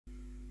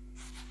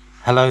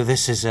Hello,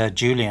 this is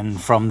Julian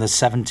from the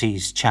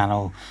 70s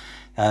channel,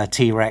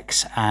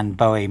 T.rex and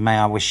Bowie. May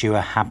I wish you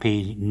a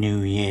happy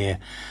new year.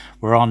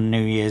 We're on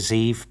New Year's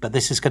Eve, but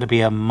this is going to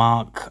be a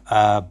Marc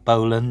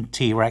Bolan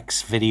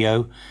T.rex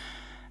video,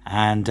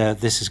 and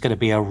this is going to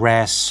be a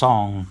rare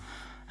song.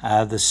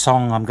 The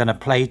song I'm going to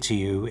play to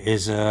you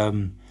is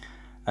a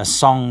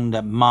song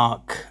that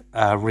Marc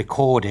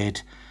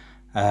recorded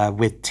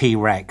with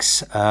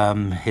T.rex,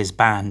 his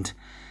band.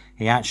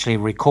 He actually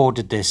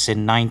recorded this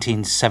in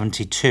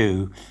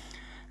 1972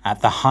 at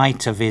the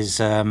height of his,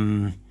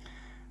 shall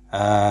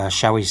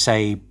we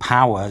say,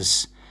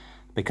 powers,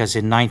 because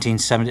in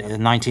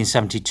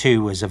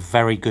 1972 was a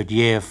very good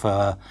year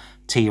for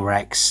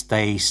T.rex.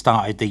 They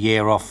started the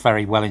year off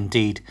very well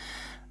indeed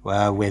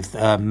with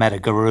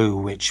Guru,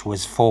 which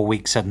was 4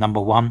 weeks at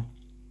 #1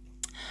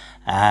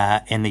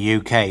 in the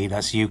UK.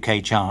 That's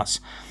UK charts.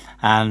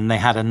 And they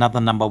had another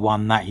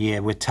 #1 that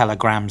year with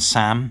Telegram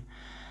Sam.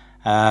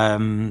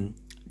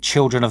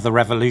 Children of the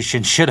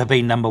Revolution should have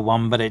been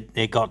 #1, but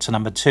it got to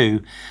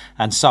 #2,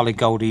 and Solid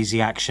Gold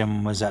Easy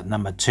Action was at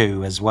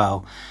 #2 as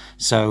well.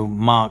 So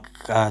Marc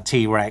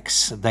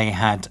T.rex, they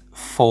had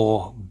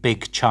 4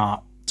 big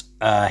chart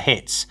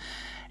hits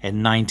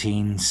in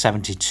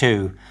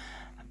 1972,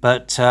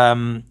 but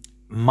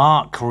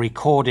Marc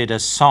recorded a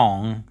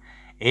song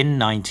in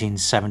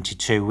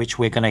 1972 which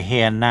we're going to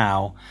hear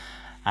now,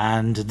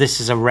 and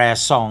this is a rare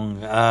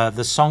song.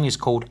 The song is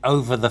called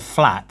Over the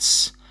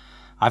Flats.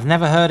 I've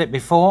never heard it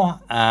before,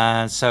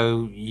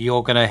 so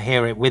you're going to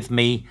hear it with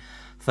me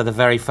for the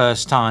very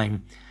first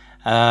time.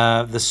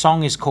 The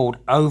song is called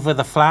Over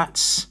the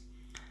Flats.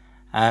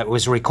 It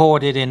was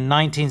recorded in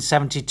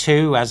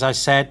 1972, as I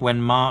said,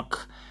 when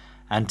Marc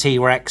and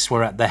T.rex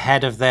were at the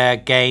head of their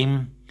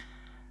game,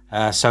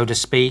 so to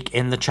speak,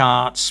 in the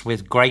charts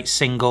with great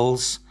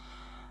singles.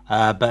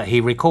 But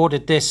he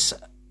recorded this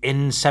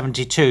in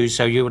 72,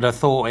 so you would have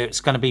thought it's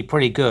going to be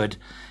pretty good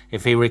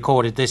if he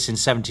recorded this in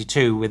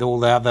 72 with all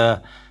the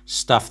other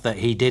stuff that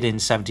he did in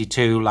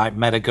 72, like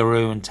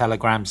Guru and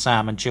Telegram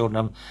Sam and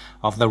Children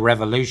of the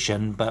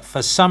Revolution. But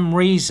for some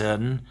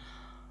reason,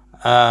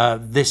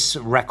 this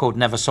record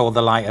never saw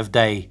the light of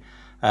day.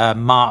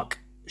 Marc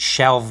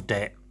shelved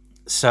it.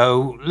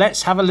 So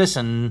let's have a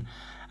listen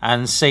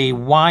and see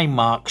why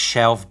Marc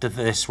shelved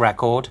this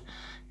record.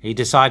 He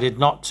decided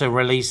not to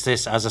release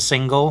this as a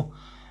single.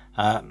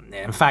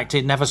 In fact,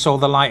 it never saw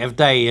the light of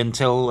day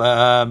until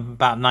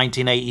about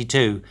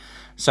 1982.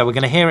 So we're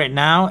going to hear it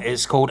now.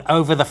 It's called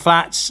Over the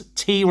Flats,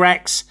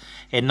 T.rex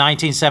in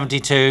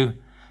 1972,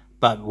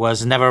 but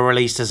was never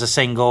released as a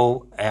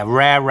single. A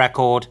rare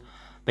record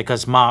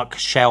because Marc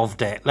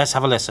shelved it. Let's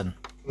have a listen.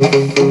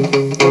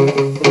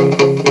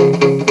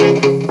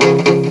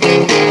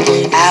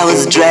 I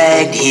was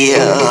dragged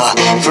here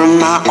from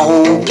my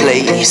old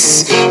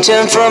place,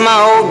 turned from my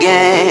old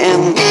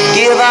gang,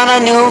 given a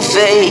new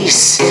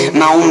face.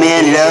 My old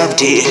man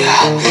loved it,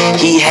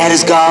 he had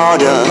his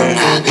garden,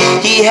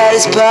 he had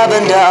his pub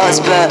and doors,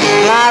 but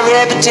my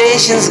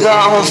reputation's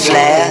gone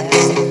flat.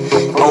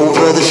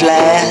 Over the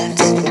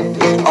flats,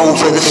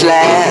 over the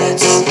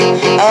flats,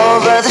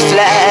 over the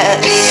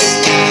flats.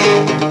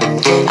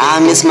 I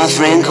miss my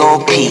friend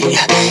called Pete,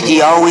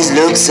 he always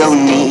looked so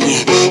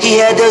neat. He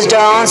had those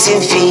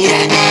dancing feet,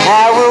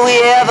 how will we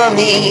ever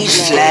meet?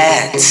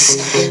 Flats,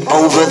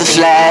 over the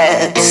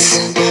flats,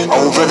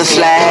 over the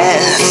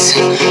flats,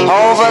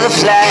 over the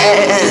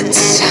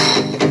flats.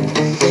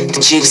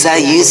 The chicks I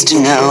used to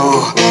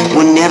know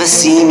would never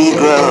see me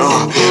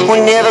grow,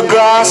 would never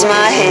cross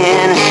my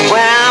hand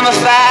when I'm a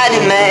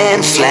fighting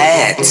man.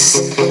 Flats,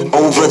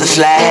 over the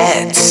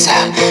flats,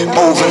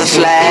 over the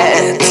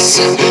flats,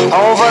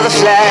 over the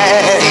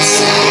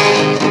flats.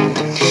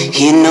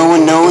 Here no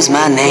one knows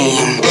my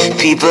name,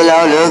 people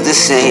all look the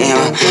same.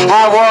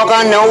 I walk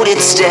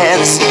unnoticed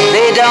steps,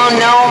 they don't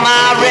know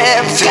my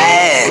rep.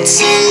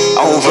 Flats,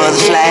 over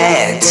the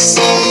flats,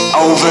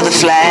 over the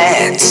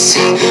flats,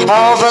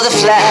 over the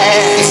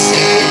flats.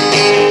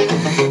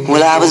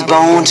 Well, I was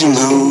born to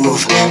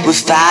move, with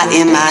fire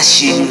in my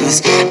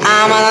shoes.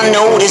 I'm an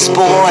unnoticed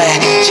boy,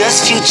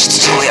 just future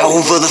toy.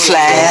 Over the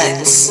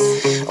flats,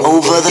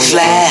 over the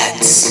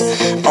flats,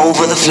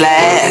 over the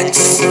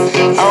flats,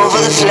 over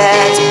the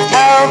flats,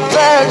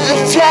 over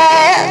the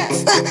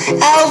flats,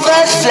 over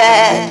the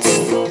flats,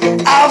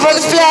 over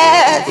the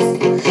flats,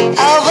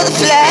 over the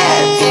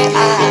flats.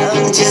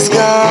 I'm just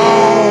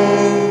gone.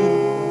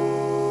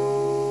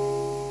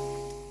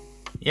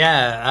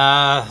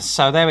 Yeah,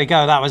 so there we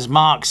go. That was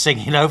Marc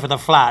singing Over the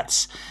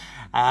Flats.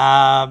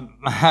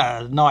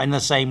 Not in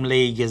the same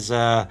league as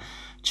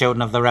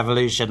Children of the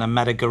Revolution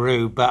and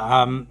Guru, but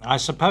I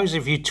suppose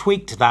if you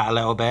tweaked that a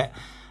little bit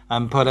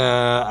and put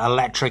a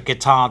electric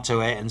guitar to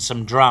it and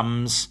some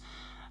drums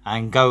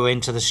and go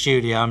into the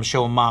studio, I'm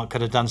sure Marc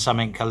could have done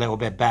something a little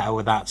bit better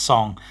with that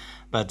song.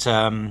 But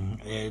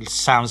it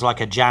sounds like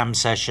a jam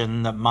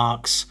session that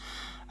Marc's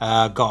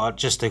got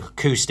just an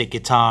acoustic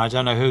guitar. I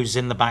don't know who's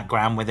in the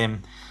background with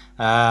him.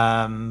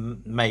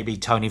 maybe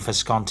Tony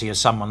Visconti or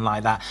someone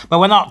like that. But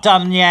we're not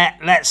done yet.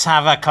 Let's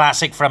have a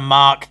classic from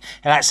Marc.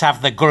 Let's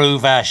have the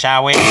Groover,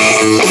 shall we?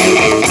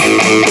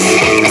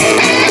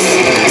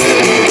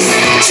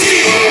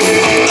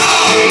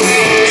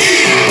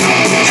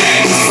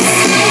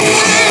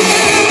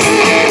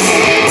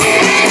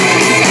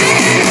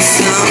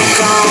 Some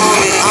call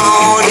me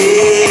on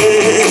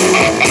it,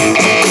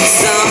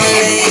 some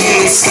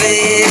name is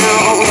Slim.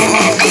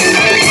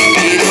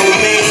 It don't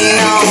make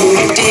no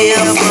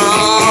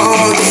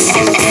difference,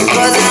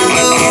 'cause I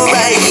move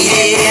right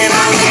in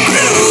on the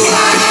groove.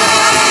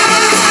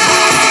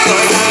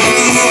 'Cause I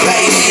move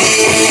right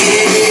in.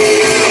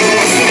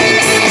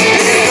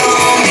 They're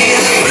gonna be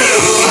the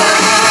groove.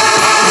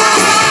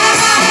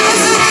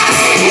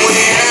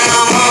 When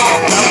I'm on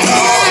the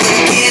floor,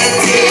 get a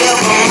tip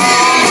from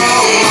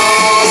mama.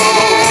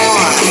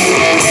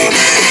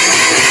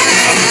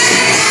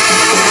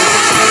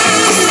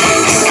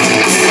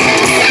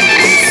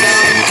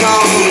 Some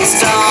call me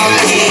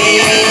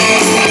stalking,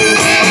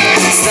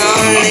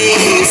 some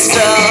name me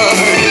stud.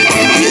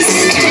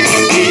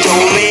 It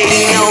don't make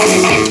no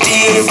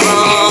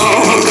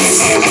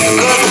difference,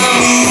 'cause I'm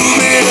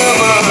moving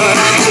about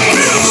the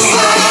groove.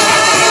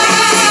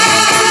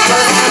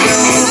 'Cause I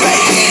move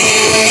right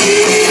in.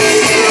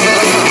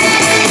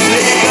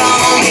 They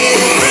call me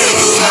the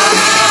groove.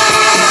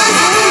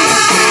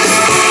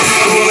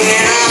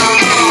 When I'm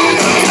on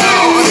the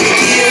floor, the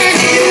kids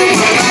hear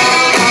my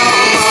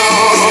mama.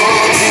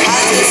 I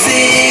just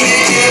sing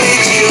it till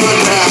it's your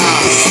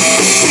time.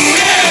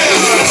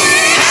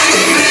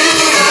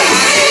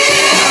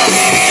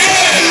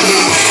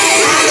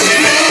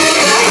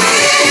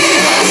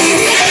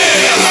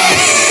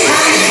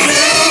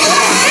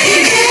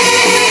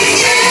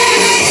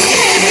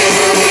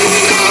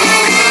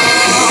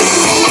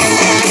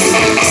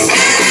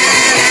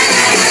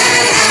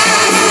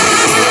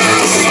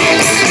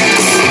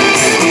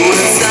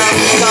 Some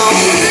call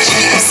me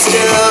cheap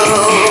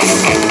stuff,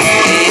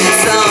 and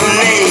some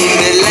name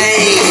me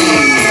lame.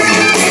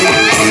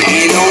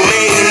 It don't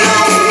make no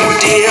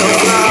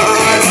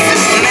difference,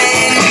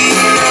 man. You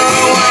know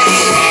I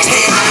ain't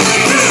taking the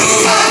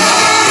groove,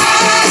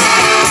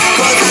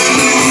 'cause I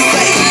move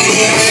right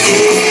in.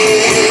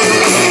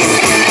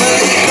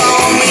 They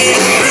call me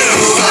the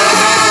groove.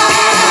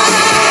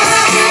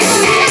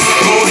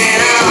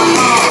 When I'm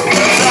on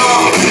the floor,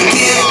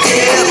 get a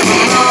tip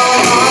from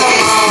mama.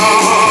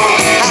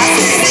 I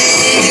say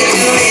sing it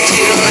to each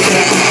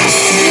children.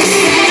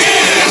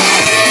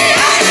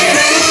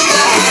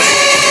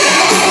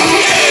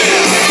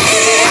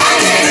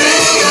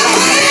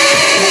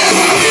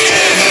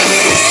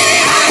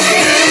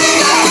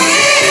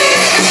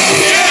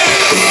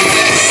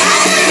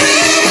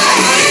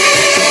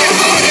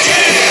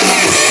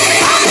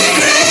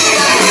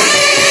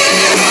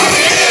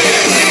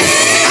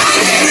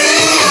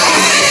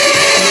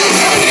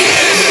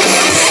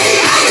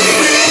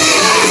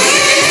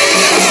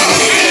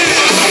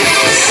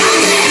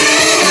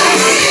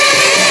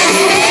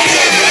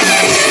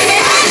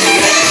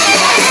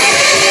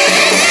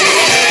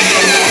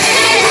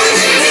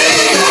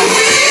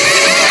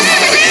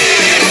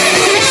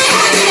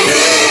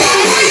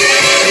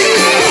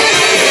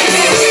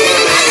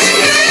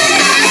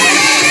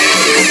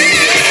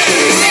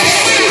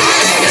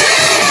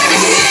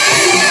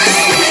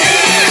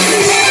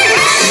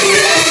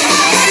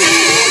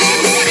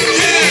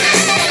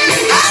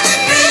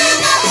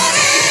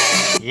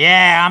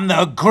 Yeah, I'm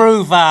the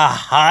Groover,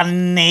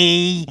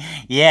 honey.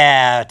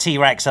 Yeah,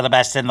 T.rex are the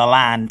best in the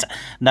land.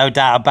 No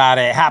doubt about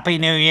it. Happy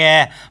New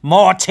Year.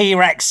 More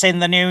T.rex in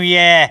the new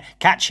year.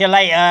 Catch you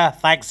later.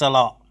 Thanks a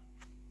lot.